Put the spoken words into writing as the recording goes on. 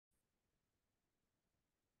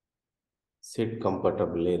Sit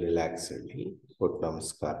comfortably, relaxedly. Put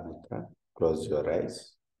Namaskar Mudra. Close your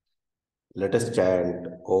eyes. Let us chant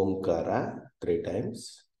Omkara 3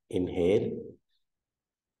 times. Inhale.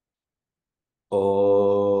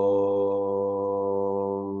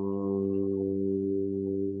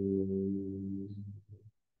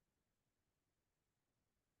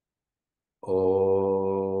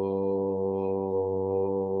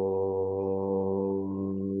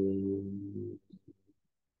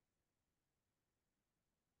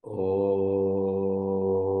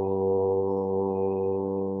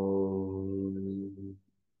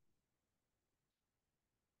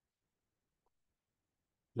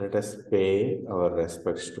 Let us pay our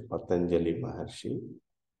respects to Patanjali Maharshi.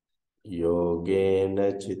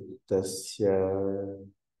 Yogena Chittasya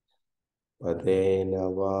Padena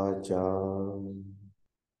Vacha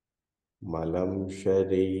Malam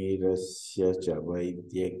Sharirasya Cha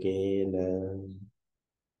Vaidyakena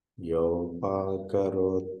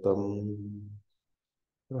Yopakarotam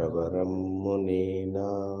Pravaram Munina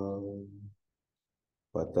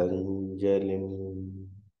Patanjalim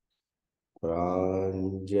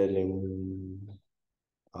Pranjalim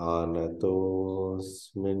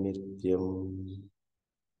Anatosmi Nityam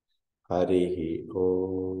Harihi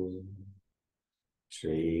Om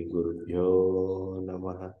Shri Gurubhyo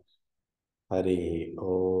Namaha Harihi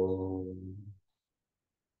Om.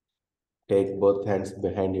 Take both hands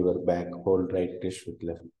behind your back, hold right wrist with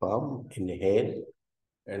left palm, inhale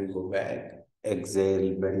and go back.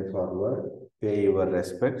 Exhale, bend forward, pay your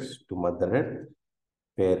respects to Mother Earth,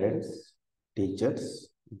 parents, teachers,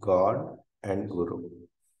 God and Guru.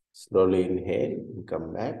 Slowly inhale and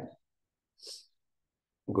come back.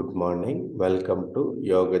 Good morning. Welcome to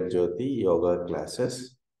Yogajyoti Yoga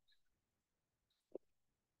classes.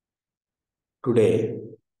 Today,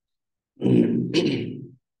 we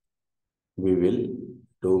will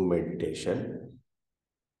do meditation.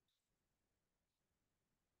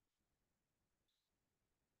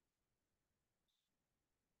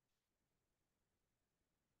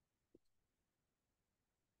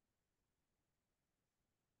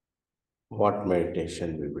 What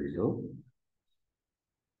meditation we will do?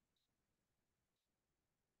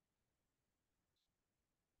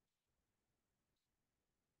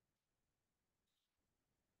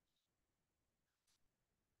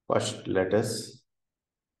 First, let us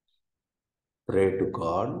pray to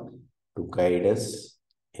God to guide us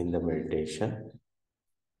in the meditation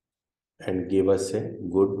and give us a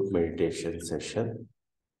good meditation session.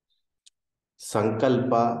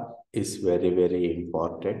 Sankalpa is very, very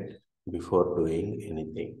important before doing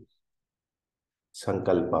anything.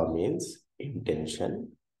 Sankalpa means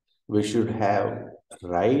intention. We should have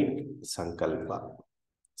right Sankalpa.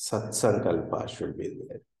 Sat Sankalpa should be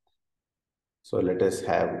there. So let us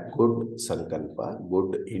have good Sankalpa,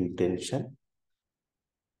 good intention.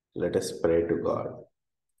 Let us pray to God.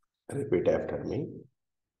 Repeat after me.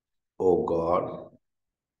 O God,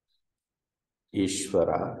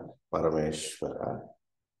 Ishvara, Parameshvara,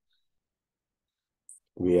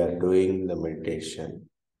 we are doing the meditation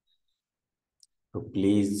to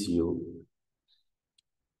please you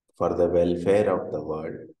for the welfare of the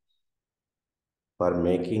world, for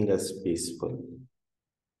making us peaceful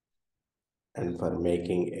and for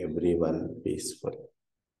making everyone peaceful.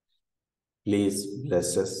 Please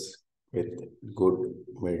bless us with good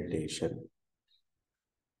meditation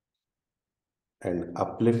and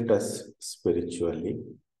uplift us spiritually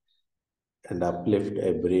and uplift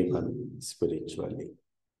everyone spiritually.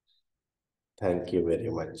 Thank you very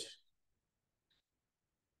much.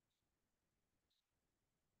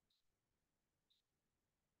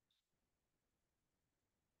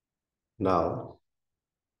 Now,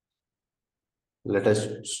 let us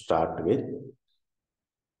start with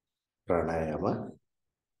pranayama.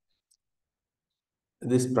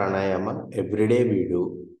 This pranayama, every day we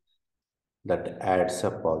do, that adds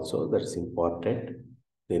up also, that's important.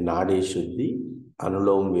 The Nadi Shuddhi,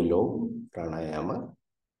 Anulom Vilom pranayama,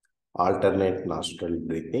 alternate nostril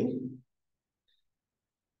breathing.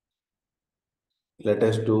 Let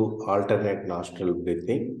us do alternate nostril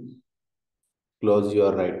breathing. Close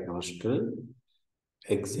your right nostril,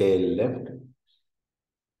 exhale left,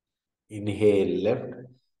 inhale left,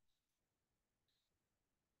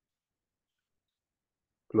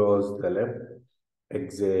 close the left,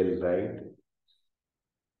 exhale right,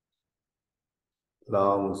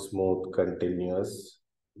 long, smooth, continuous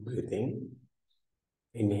breathing.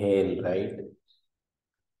 Inhale right,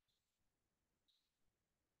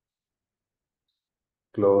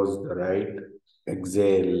 close the right,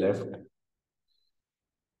 exhale left,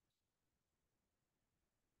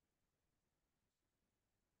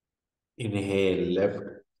 inhale left,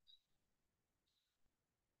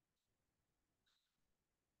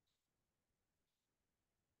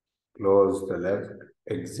 Close the left.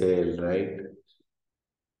 Exhale right.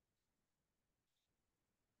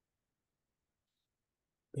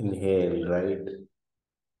 Inhale right.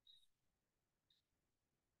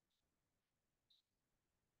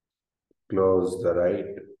 Close the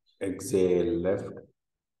right. Exhale left.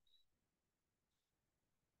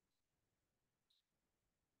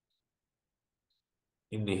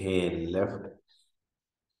 Inhale left.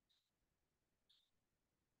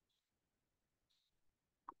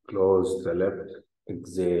 Close the left.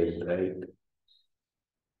 Exhale right.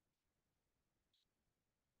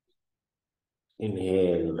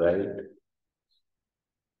 Inhale right.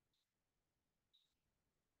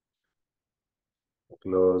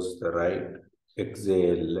 Close the right.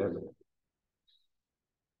 Exhale left.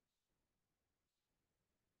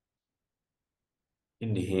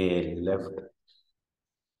 Inhale left.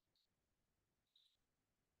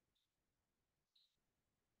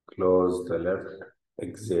 Close the left.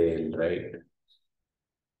 Exhale right.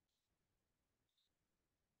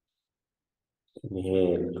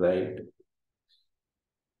 Inhale right.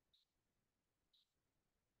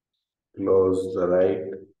 Close the right.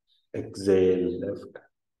 Exhale left.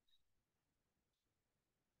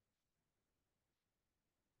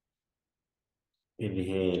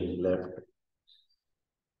 Inhale left.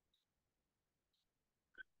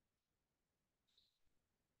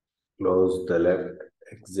 Close the left.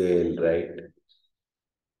 Exhale right.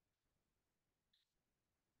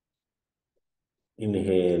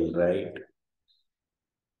 Inhale right.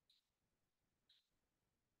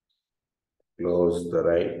 Close the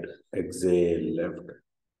right. Exhale left.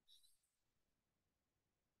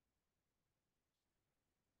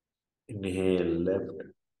 Inhale left.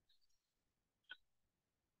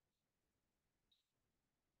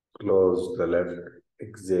 Close the left.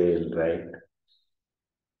 Exhale right.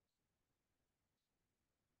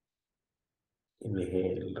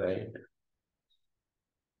 Inhale right.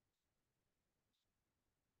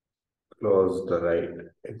 Close the right.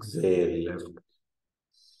 Exhale left.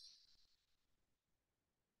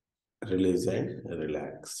 Release and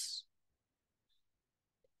relax.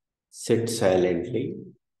 Sit silently,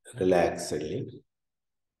 relaxedly.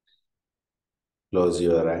 Close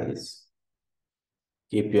your eyes.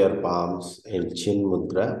 Keep your palms in chin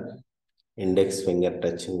mudra. Index finger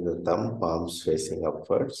touching the thumb, palms facing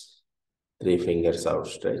upwards. Three fingers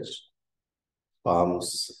outstretched.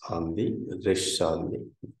 Palms on the wrists on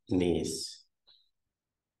the knees.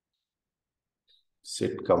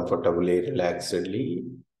 Sit comfortably, relaxedly.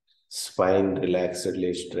 Spine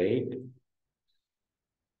relaxedly straight.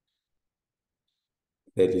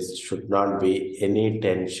 Should not be any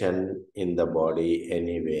tension in the body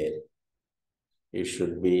anywhere. You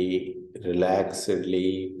should be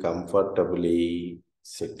relaxedly, comfortably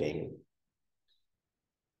sitting.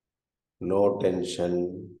 No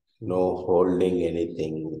tension, no holding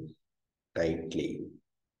anything tightly.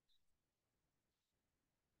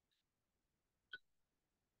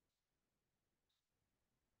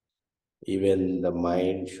 Even the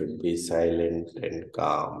mind should be silent and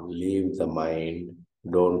calm. Leave the mind.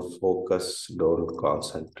 Don't focus, don't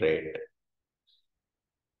concentrate.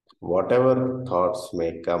 Whatever thoughts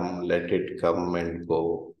may come, let it come and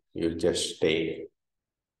go. You just stay.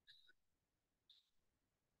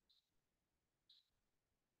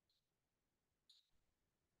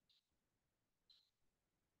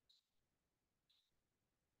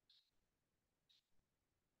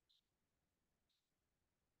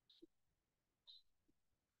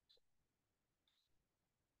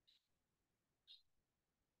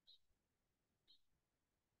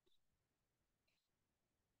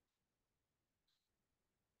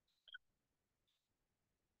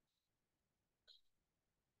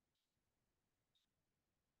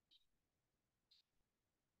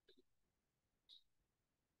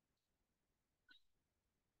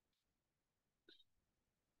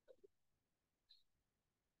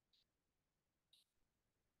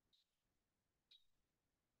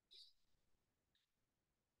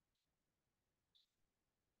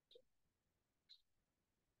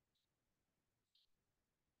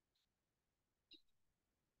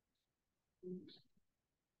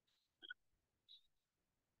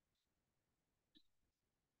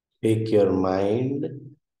 Take your mind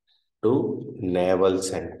to navel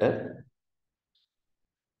center.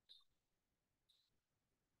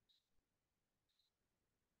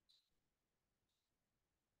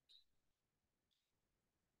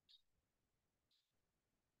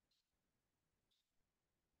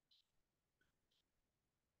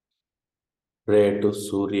 Pray to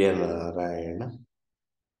Surya Narayana.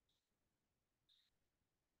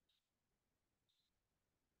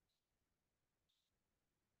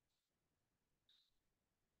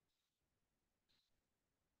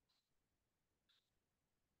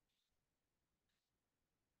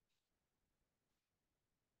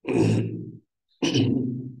 Pray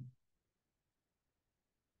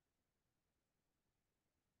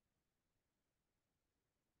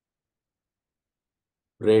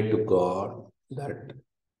to God that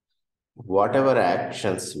whatever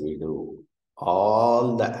actions we do,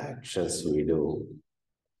 all the actions we do,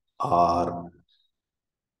 or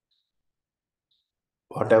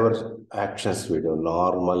whatever actions we do,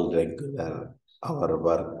 normal, regular, our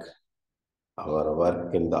work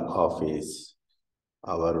in the office,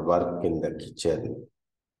 our work in the kitchen,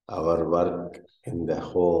 our work in the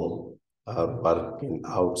home, our work in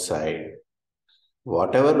outside,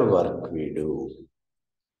 whatever work we do,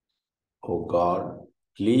 O God,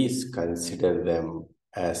 please consider them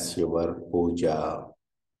as your puja,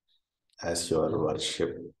 as your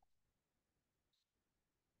worship.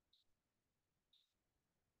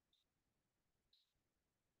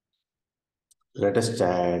 Let us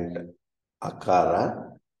chant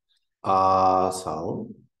Akara,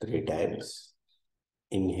 sound 3 times.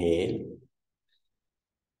 Inhale.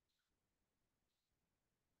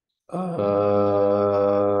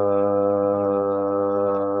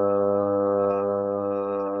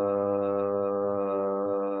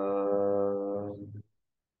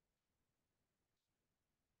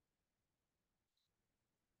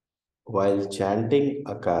 While chanting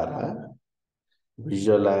Akara,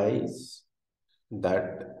 visualize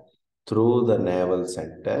that through the navel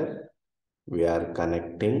center, we are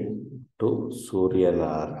connecting to Surya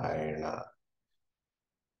Narayana.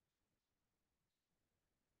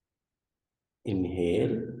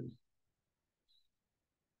 Inhale.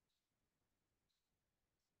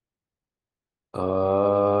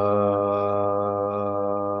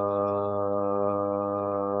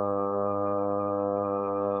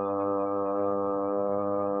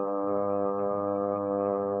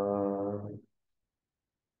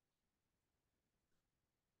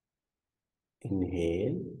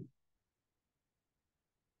 Inhale.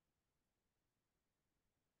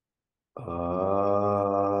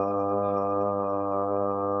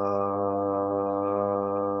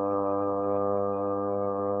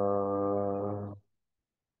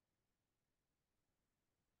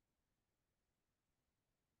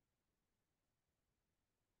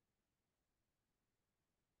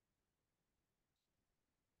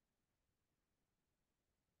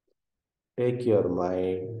 Take your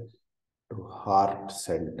mind to heart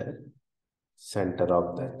center, center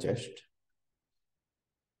of the chest.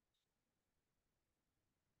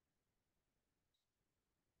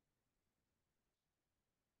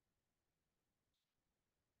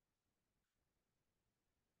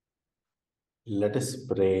 Let us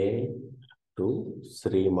pray to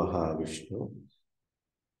Sri Mahavishnu.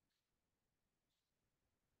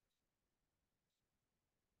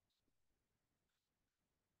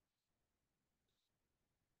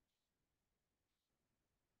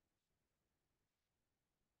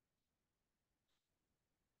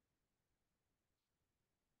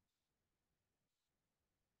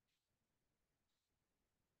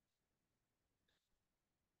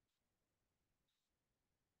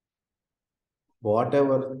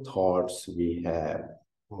 Whatever thoughts we have,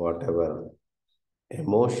 whatever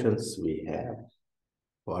emotions we have,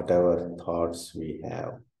 whatever thoughts we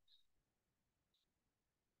have,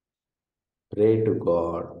 pray to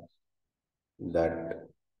God that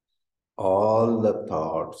all the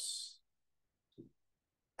thoughts,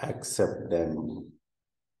 accept them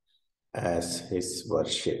as His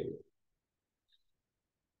worship.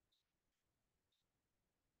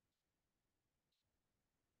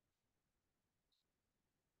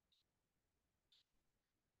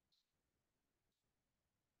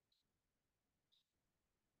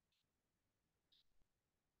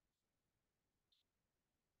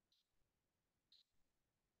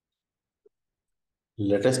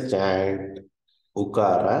 Let us chant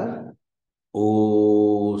Ukara,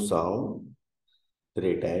 O sound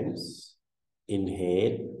 3 times.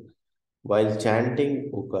 Inhale. While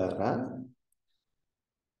chanting Ukara,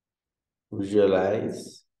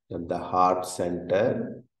 visualize at the heart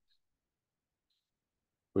center.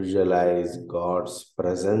 Visualize God's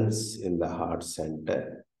presence in the heart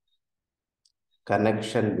center.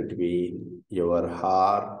 Connection between your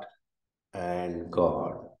heart and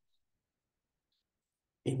God.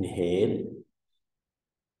 Inhale.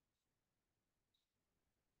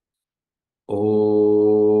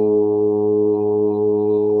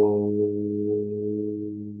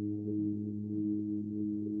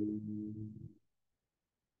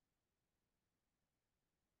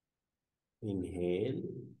 Inhale.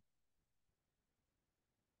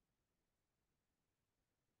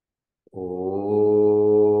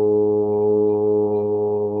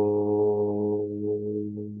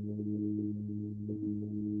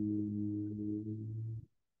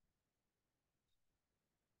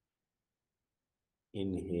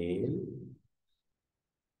 Inhale.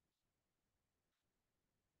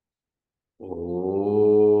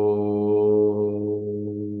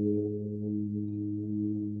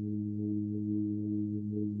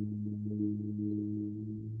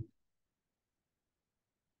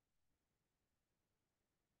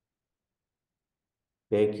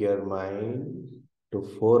 Take your mind to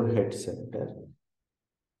forehead center,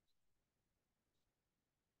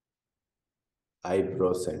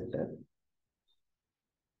 eyebrow center.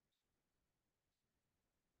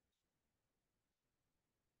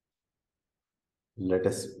 Let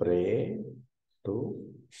us pray to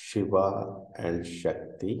Shiva and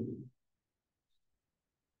Shakti.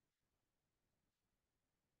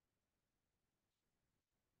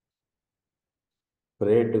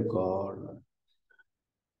 Pray to God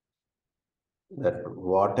that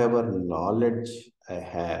whatever knowledge I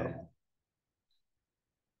have,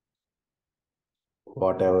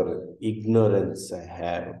 whatever ignorance I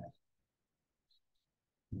have,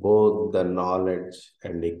 both the knowledge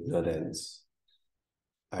and ignorance,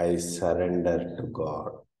 I surrender to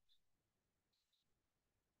God.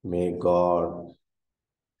 May God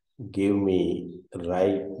give me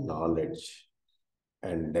right knowledge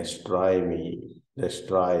and destroy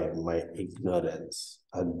my ignorance,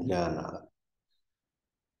 ajnana.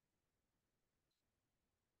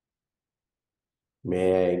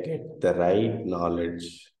 May I get the right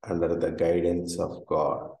knowledge under the guidance of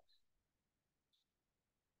God.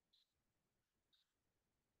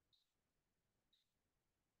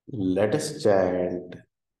 Let us chant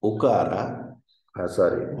Makara,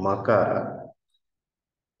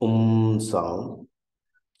 sound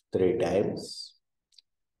 3 times.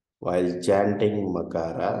 While chanting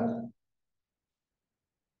Makara,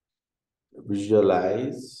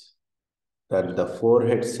 visualize that the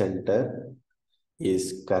forehead center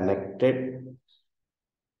is connected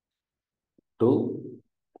to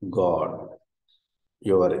God,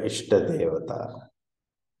 your Ishta Devata.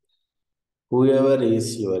 Whoever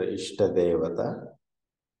is your Ishta Devata,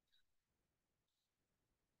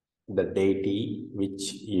 the deity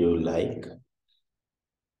which you like,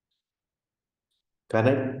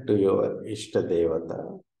 connect to your Ishta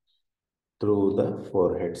Devata through the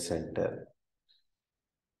forehead center.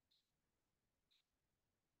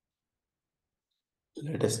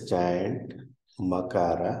 Let us chant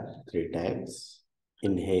Makara 3 times.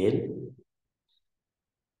 Inhale.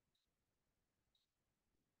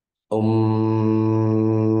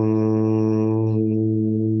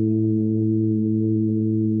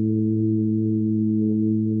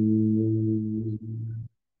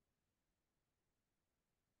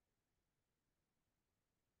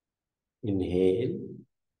 Inhale.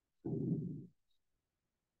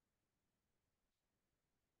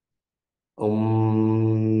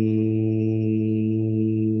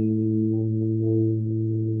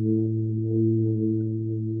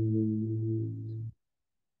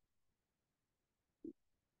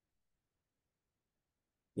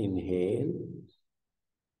 Inhale.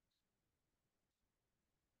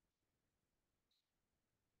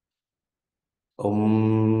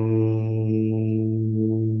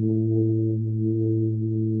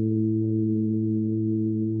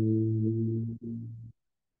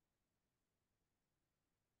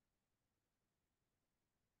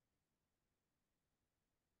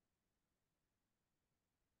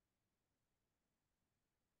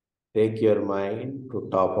 Take your mind to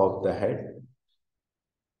top of the head.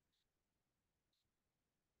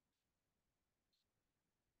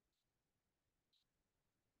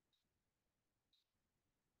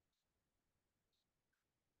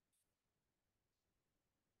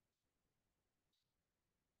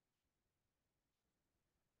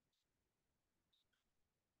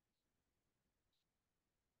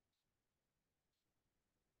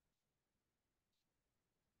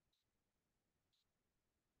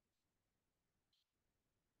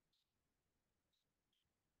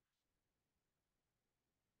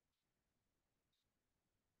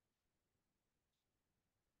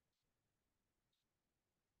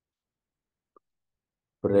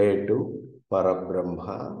 Pray to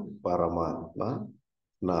Parabrahma, Paramatma,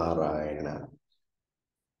 Narayana,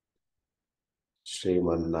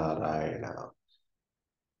 Sriman Narayana,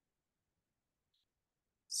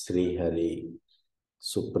 Sri Hari,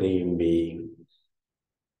 Supreme Being.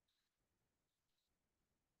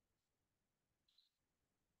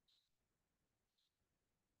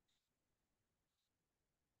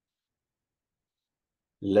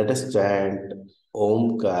 Let us chant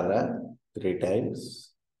Omkara 3 times.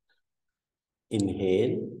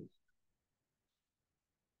 Inhale.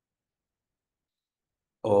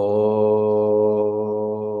 Om.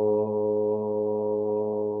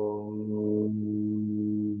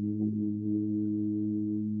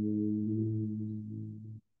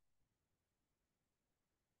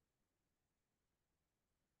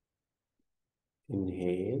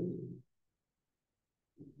 Inhale.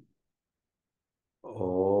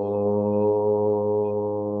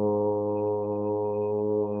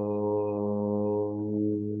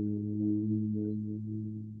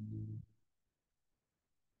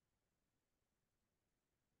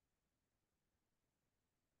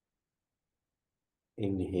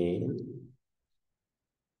 Inhale.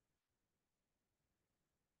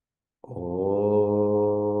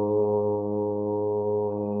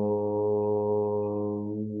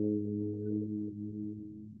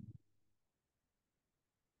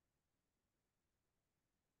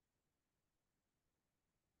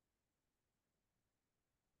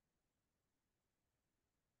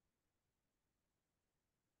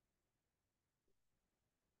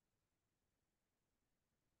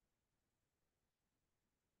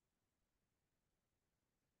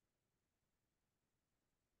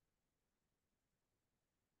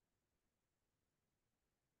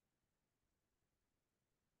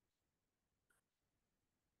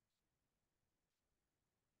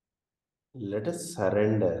 Let us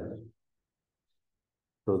surrender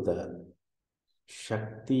to the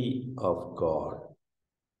Shakti of God,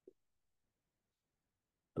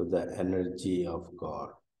 to the energy of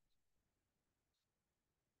God,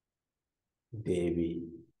 Devi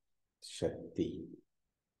Shakti.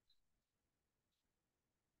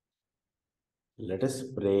 Let us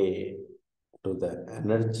pray to the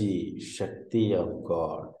energy Shakti of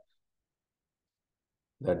God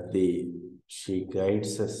that she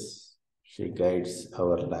guides us, she guides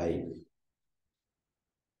our life,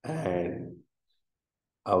 and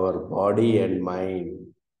our body and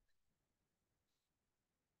mind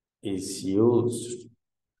is used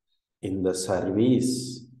in the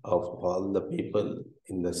service of all the people,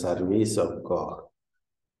 in the service of God.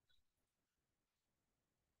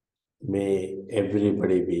 May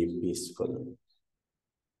everybody be peaceful.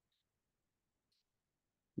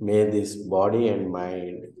 May this body and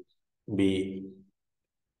mind be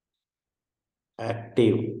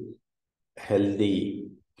active, healthy,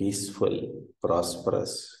 peaceful,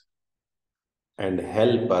 prosperous, and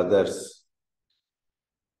help others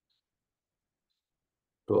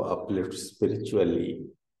to uplift spiritually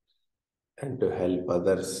and to help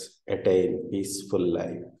others attain peaceful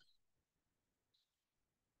life.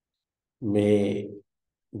 May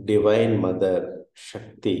Divine Mother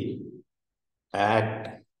Shakti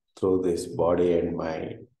act through this body and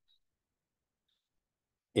mind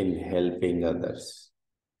in helping others.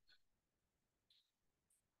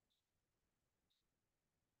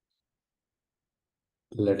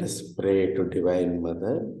 Let us pray to Divine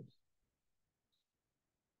Mother.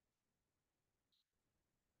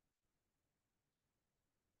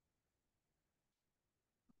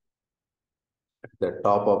 At the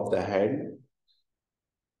top of the head.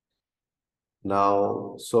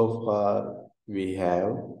 Now, so far, we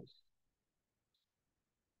have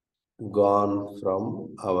gone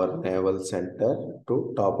from our navel center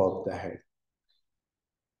to top of the head,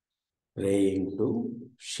 praying to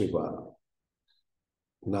Shiva.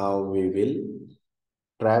 Now we will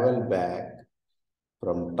travel back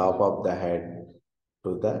from top of the head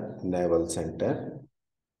to the navel center,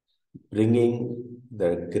 bringing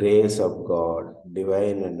the grace of God,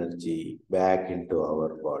 divine energy back into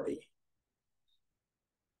our body.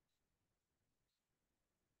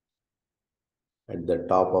 At the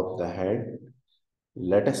top of the head,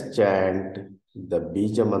 let us chant the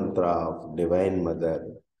Bija Mantra of Divine Mother,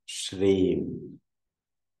 Shreem.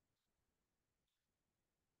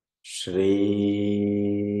 Shreem.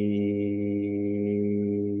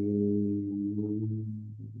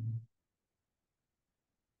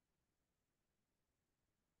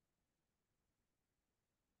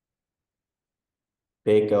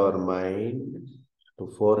 Take our mind to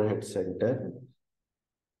forehead center.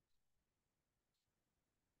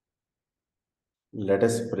 Let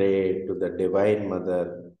us pray to the Divine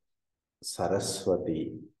Mother,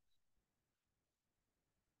 Saraswati.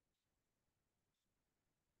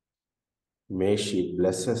 May she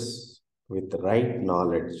bless us with right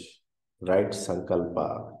knowledge, right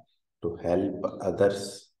sankalpa to help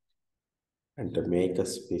others and to make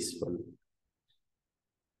us peaceful.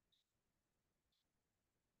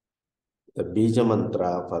 The Bija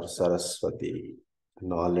Mantra for Saraswati,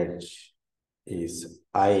 knowledge, is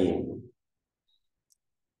Aim.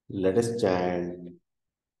 Let us chant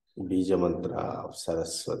Bija Mantra of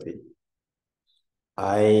Saraswati.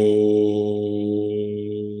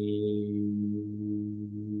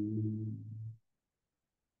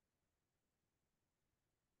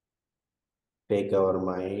 Take our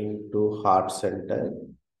mind to heart center.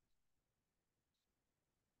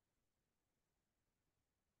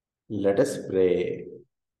 Let us pray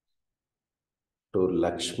to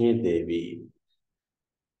Lakshmi Devi.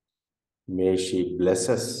 May she bless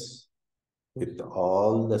us with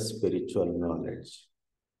all the spiritual knowledge,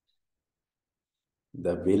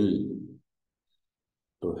 the will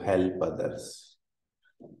to help others,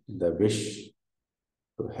 the wish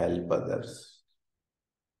to help others.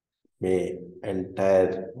 May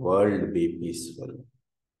entire world be peaceful.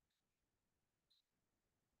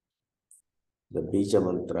 The Bija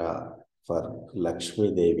mantra for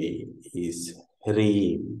Lakshmi Devi is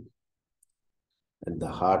Hreem. At the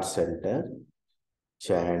heart center,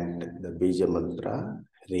 chant the Bija mantra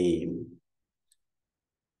Hreem.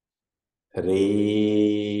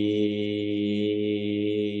 Hreem.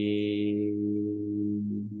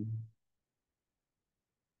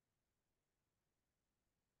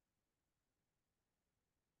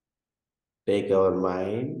 Take our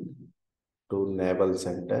mind to navel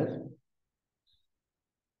center.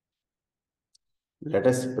 Let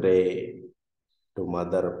us pray to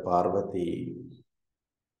Mother Parvati.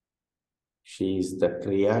 She is the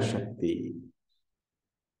Kriya Shakti.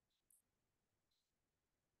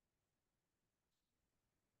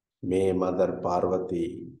 May Mother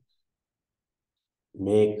Parvati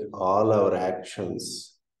make all our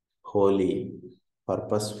actions holy,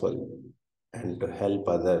 purposeful, and to help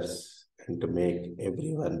others and to make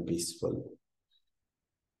everyone peaceful.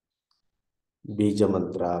 Bija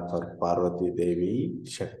mantra for Parvati Devi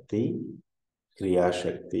Shakti, Kriya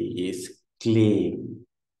Shakti is clean.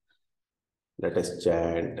 Let us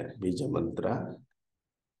chant Bija mantra.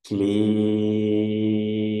 Clean.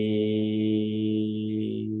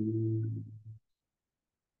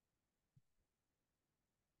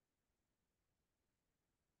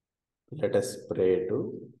 Let us pray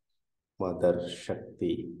to Mother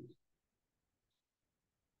Shakti.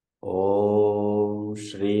 Om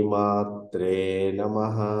Shri Matre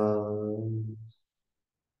Namaha.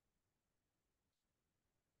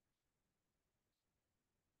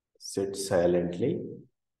 Sit silently.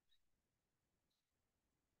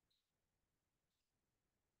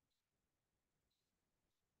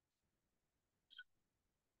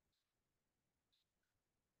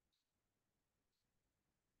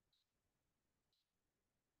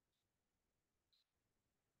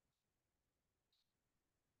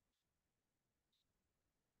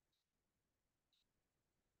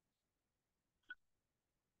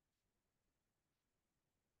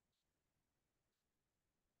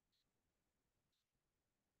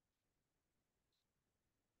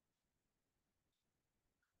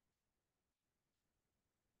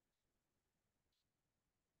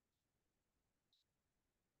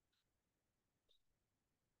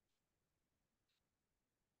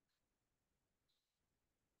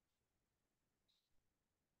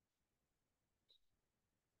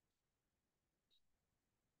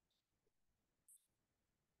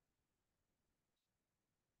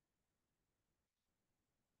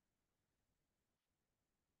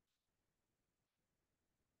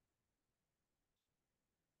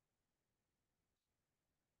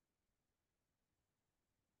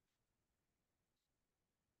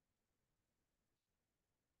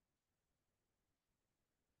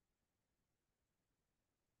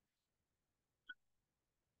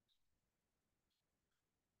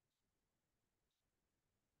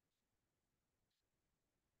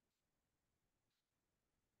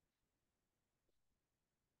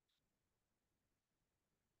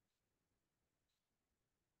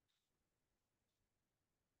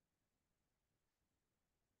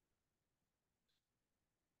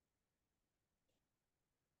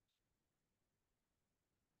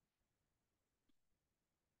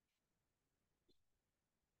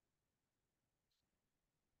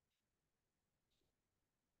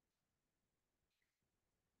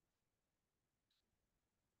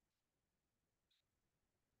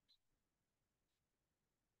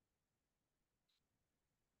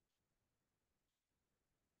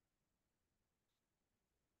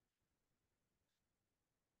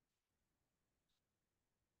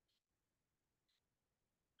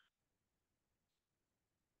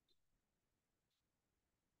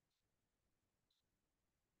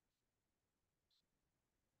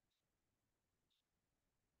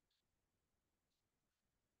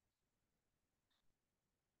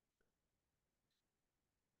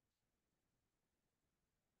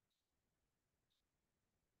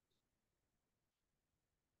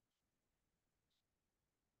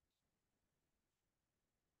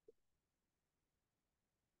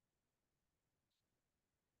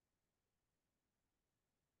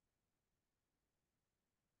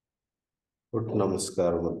 Put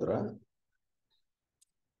Namaskar Mudra.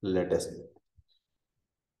 Let us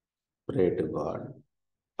pray to God.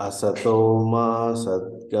 Asato ma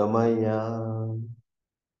sadgamaya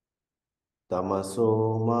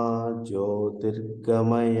Tamaso ma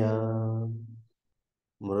jyotirgamaya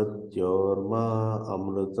mrityorma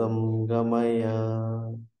amrutam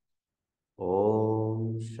gamaya.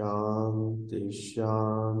 Om Shanti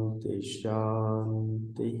Shanti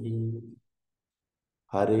Shanti.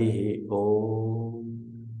 Hari Om.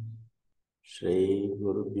 Shri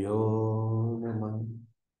Gurubhyo Namah.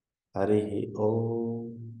 Hari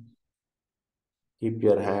Om. Keep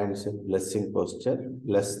your hands in blessing posture.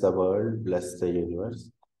 Bless the world, bless the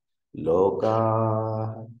universe.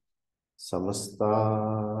 Loka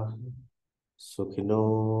Samasta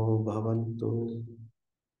Sukhino Bhavantu.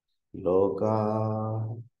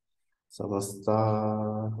 Loka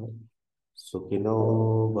Samasta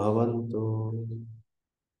Sukhino Bhavantu.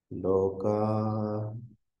 Loka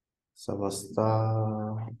Samasta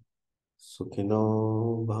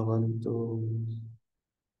Sukhino Bhavantu.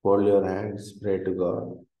 Hold your hands, pray to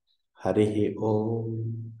God. Hari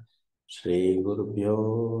Om. Shri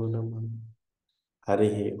Gurubhyo Namah.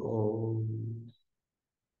 Hari Om.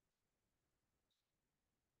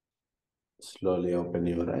 Slowly open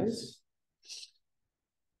your eyes.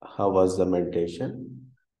 How was the meditation?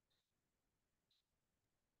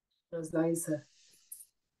 It was nice, sir.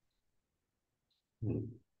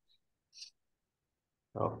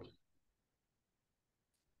 Okay.